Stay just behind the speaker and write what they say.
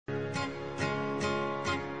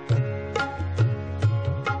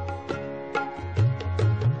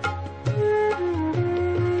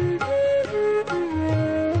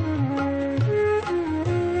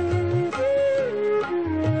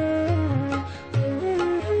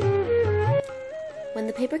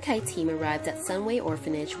Paper Kite team arrived at Sunway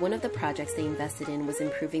Orphanage, one of the projects they invested in was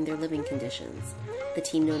improving their living conditions. The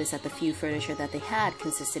team noticed that the few furniture that they had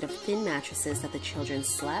consisted of thin mattresses that the children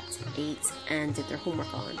slept, ate, and did their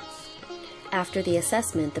homework on. After the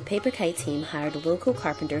assessment, the Paper Kite team hired local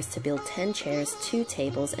carpenters to build 10 chairs, 2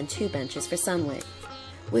 tables, and 2 benches for Sunway.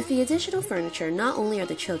 With the additional furniture, not only are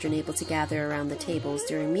the children able to gather around the tables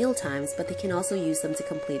during meal times, but they can also use them to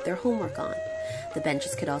complete their homework on. The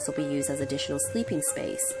benches could also be used as additional sleeping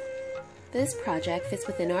space. This project fits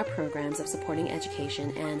within our programs of supporting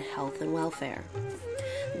education and health and welfare.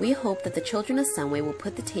 We hope that the children of Sunway will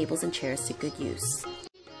put the tables and chairs to good use.